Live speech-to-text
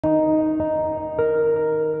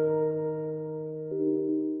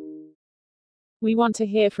We want to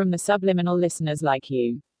hear from the Subliminal listeners like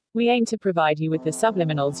you. We aim to provide you with the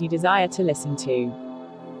subliminals you desire to listen to.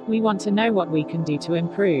 We want to know what we can do to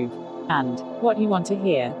improve, and what you want to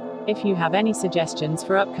hear. If you have any suggestions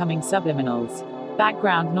for upcoming subliminals,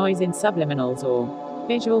 background noise in subliminals, or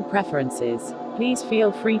visual preferences, please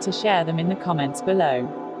feel free to share them in the comments below.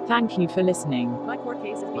 Thank you for listening. My court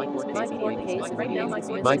case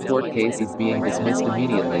is being dismissed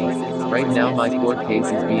immediately. Right now my court case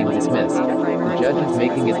is being dismissed. The judge is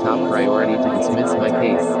making it top priority to dismiss my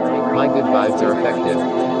case. My good vibes are effective.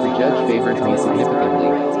 The judge favors me significantly.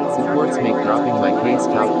 The courts make dropping my case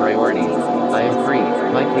top priority. I am free.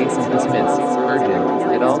 My case is dismissed. Urgent.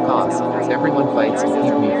 At all costs. Everyone fights to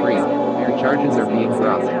keep me free. The charges are being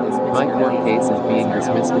dropped. My court case is being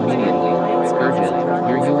dismissed immediately. Urgent.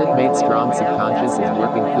 Your ulitmate strong subconscious is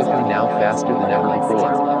working quickly now, faster than ever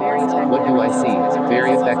before. What do I see?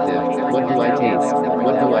 Very effective. What do I taste?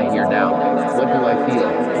 What do I hear now? What do I feel?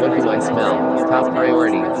 What do I smell? Top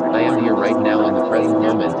priority. I am here right now in the present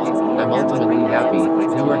moment. I'm ultimately happy.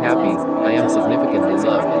 You are happy. I am significantly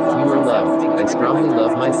loved. You are loved. I strongly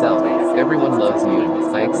love myself. Everyone loves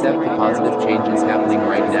you. I accept the positive changes happening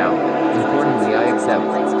right now. Importantly, I accept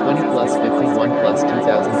 20 plus 51 plus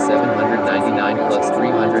 2,799 plus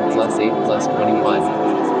 300 plus 8 plus 21.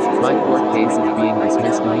 My court case is being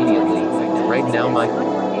dismissed immediately. Right now my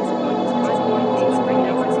court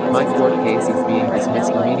case is being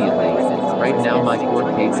dismissed immediately. Right now my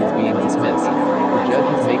court case is being dismissed. The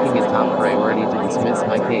judge is making it top priority to dismiss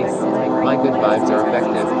my case. My good vibes are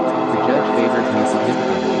effective. The judge favors me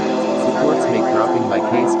significantly. The courts make dropping my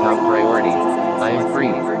case top priority. I am free.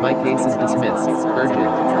 My case is dismissed. Urgent.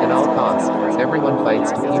 At all costs. Everyone fights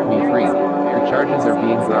to keep me free. The charges are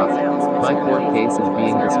being dropped. My court case is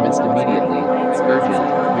being dismissed immediately. Urgent.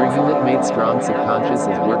 Your ulitmate strong subconscious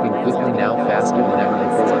is working quickly now, faster than ever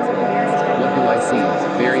before. What do I see?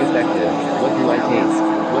 Very effective. What do I taste?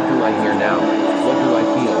 What do I hear now? What do I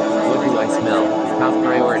feel? What do I smell? Top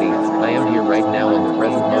priority. I am here right now in the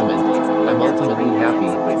present moment. I'm ultimately happy.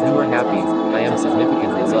 You are happy. I am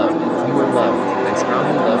significantly loved. You are loved. I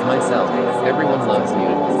strongly love myself. Everyone loves you.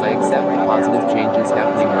 I accept the positive changes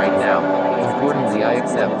happening right now. Importantly, I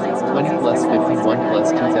accept 20 plus 51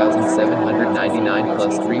 plus 2,799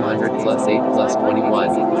 plus 300 plus 8 plus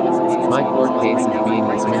 21. My court case is being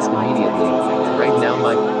dismissed immediately. Right now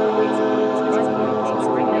my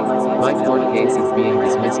court case is being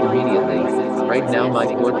dismissed immediately. Right now my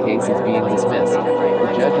court case is being dismissed.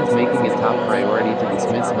 The judge is making it top priority to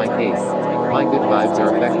dismiss my case. My good vibes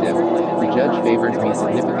are effective. The judge favors me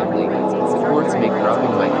significantly. The courts make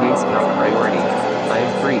dropping my case top priority. I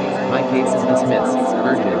am free. My case is dismissed.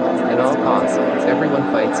 Urgent. At all costs. Everyone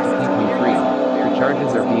fights to keep me free. The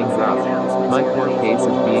charges are being dropped. My court case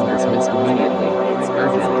is being dismissed immediately.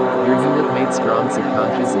 Urgent. Your ulitmate strong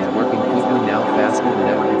subconscious is working quickly now, faster than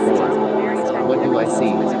ever before. What do I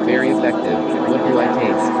see? Very effective. What do I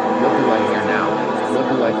taste? What do I hear now? What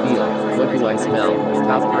do I feel? What do I smell?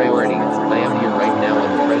 Top priority. I am here right now in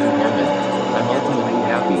the present moment. I'm ultimately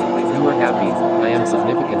happy. You are happy. I am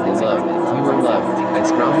significantly loved. You are loved. I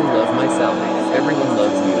strongly love myself. Everyone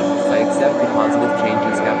loves you. I accept the positive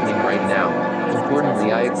changes happening right now. Importantly,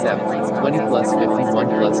 I accept 20 plus 51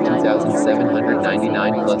 plus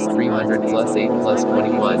 2,799 plus 300 plus 8 plus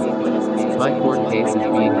 21. My court case is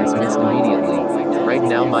being dismissed immediately. Right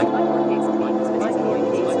now my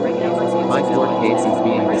court case is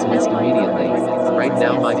being dismissed immediately. Right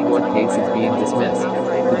now my court case is being dismissed.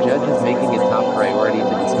 The judge is making it top priority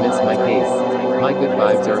to dismiss my case. My good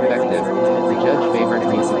vibes are effective. The judge favors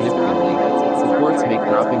me significantly. The courts make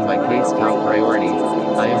dropping my case top priority.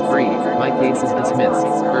 I am free. My case is dismissed.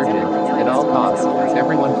 Urgent. At all costs.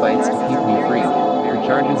 Everyone fights to keep me free. The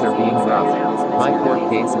charges are being dropped. My court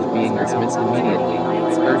case is being dismissed immediately.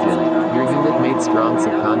 Urgent. Your ulitmate strong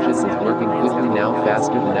subconscious is working quickly now,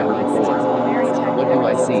 faster than ever before. What do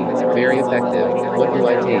I see? Very effective. What do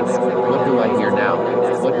I taste? What do I hear now?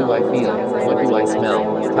 What do I feel? What do I smell?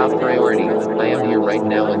 Top priority. I am here right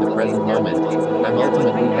now in the present moment. I'm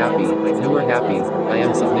ultimately happy. You are happy. I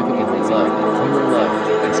am significantly loved. You are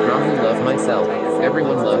loved. I strongly love myself.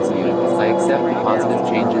 Everyone loves you. I accept the positive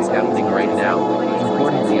changes happening right now.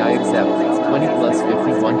 Importantly, I accept 20 plus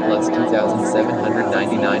 51 plus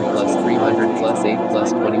 2,799 plus 300 plus 8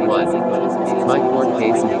 plus 21. My court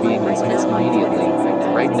case is being dismissed immediately.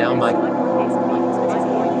 Right now my court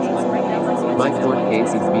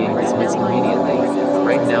case is being dismissed immediately.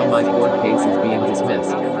 Right now my court case is being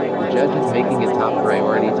dismissed. The judge is making it top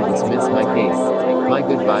priority to dismiss my case. My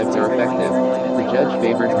good vibes are effective. The judge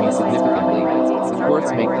favors me significantly. The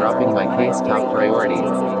courts make dropping my case top priority.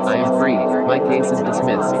 I am free. My case is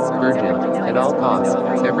dismissed. Urgent. At all costs.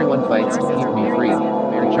 Everyone fights to keep me free.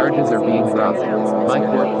 The charges are being dropped. My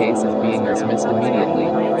court case is being dismissed immediately.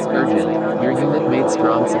 Urgent. Your ulitmate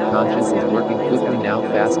strong subconscious is working quickly now,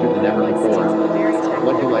 faster than ever before.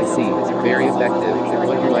 What do I see? Very effective.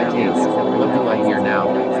 What do I taste? What do I hear now?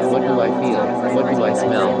 What do I feel? What do I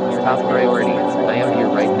smell? Top priority. I am here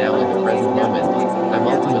right now in the present moment. I'm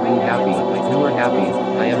ultimately happy. You are happy.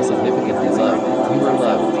 I am significantly loved. You are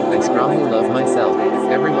loved. I strongly love myself.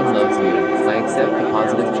 Everyone loves you. I accept the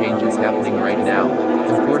positive changes happening right now.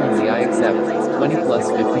 Importantly, I accept 20 plus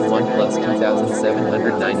 51 plus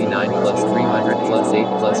 2,799 plus 300 plus 8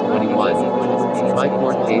 plus 21. My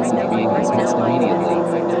court case is being dismissed immediately.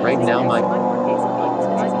 Right now my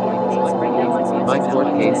court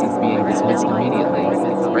case is being dismissed immediately.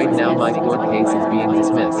 Right now my court case is being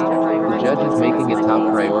dismissed. The judge is making it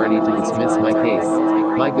top priority to dismiss my case.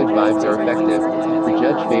 My good vibes are effective. The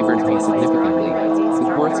judge favors me significantly.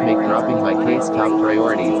 The courts make dropping my case top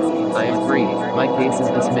priority. I am free. My case is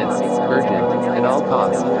dismissed. Urgent. At all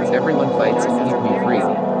costs. Everyone fights to keep me free.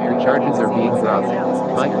 The charges are being dropped.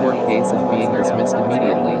 My court case is being dismissed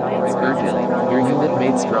immediately. Urgent. Your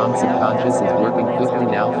ulitmate strong subconscious is working quickly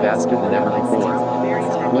now, faster than ever before.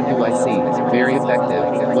 What do I see? Very effective.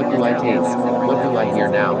 What do I taste? What do I hear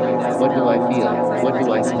now? What do I feel? What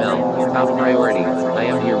do I smell? Top priority. I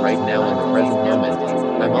am here right now in the present moment.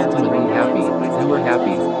 I'm ultimately happy. You are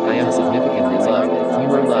happy. I am significantly loved. You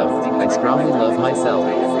are loved. I strongly love myself.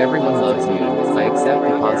 Everyone loves you. I accept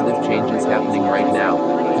the positive changes happening right now.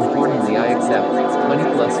 Importantly, I accept 20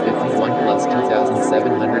 plus 51 plus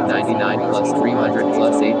 2,799 plus 300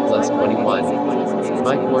 plus 8 plus 21.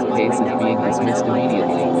 My court case is being dismissed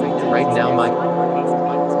immediately. Right now my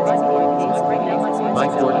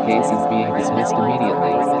court case is being dismissed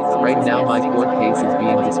immediately. Right now my court case is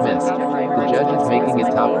being dismissed. The judge is making it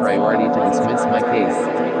top priority to dismiss my case.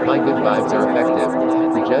 My good vibes are effective.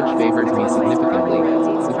 The judge favors me significantly.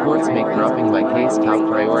 The courts make dropping my case top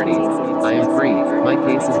priority. I am free. My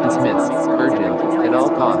case is dismissed. Urgent. At all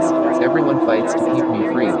costs. Everyone fights to keep me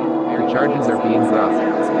free. The charges are being dropped.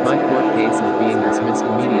 My court case is being dismissed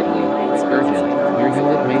immediately. Urgent. Your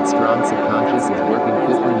ulitmate strong subconscious is working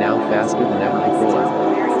quickly now, faster than ever before.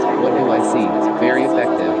 What do I see? Very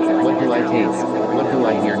effective. What do I taste? What do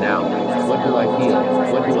I hear now? What do I feel?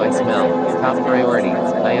 What do I smell? Top priority.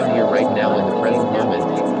 I am here right now in the present moment.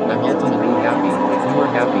 I'm ultimately happy. You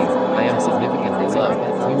are happy. I am significantly loved.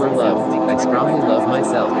 You are loved. I strongly love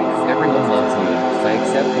myself. Everyone loves you. I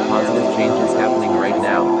accept the positive changes happening right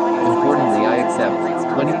now. Importantly, I accept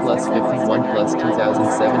 20 plus 51 plus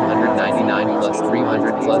 2,799 plus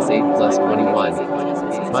 300 plus 8 plus 21.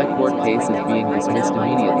 My court case is being dismissed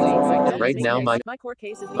immediately. Right now my court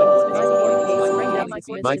case is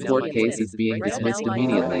being dismissed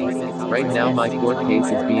immediately. Right now my court case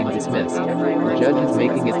is being dismissed. The judge is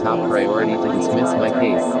making it top priority to dismiss my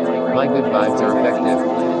case. My good vibes are effective.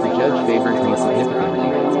 The judge favors me significantly.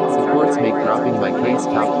 The courts make dropping my case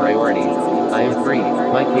top priority. I am free.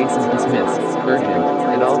 My case is dismissed. Urgent.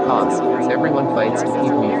 At all costs. Everyone fights to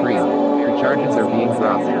keep me free. The charges are being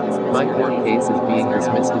dropped. My court case is being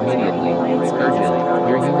dismissed immediately. Urgent.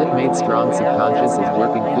 Your ulitmate strong subconscious is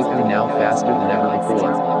working quickly now, faster than ever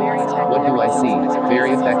before. What do I see?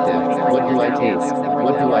 Very effective. What do I taste?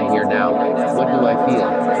 What do I hear now? What do I feel?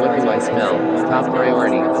 What do I smell? Top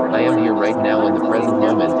priority. I am here right now in the present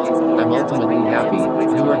moment. I'm ultimately happy.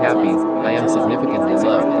 You are happy. I am significantly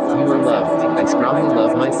loved. You are loved. I strongly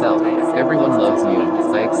love myself. Everyone loves you.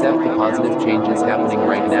 I accept the positive changes happening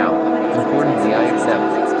right now. Importantly, I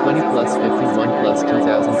accept 20 plus 51 plus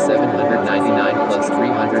 2,799 plus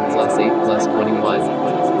 300 plus 8 plus 21.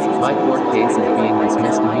 My court case is being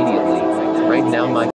dismissed immediately. Right now my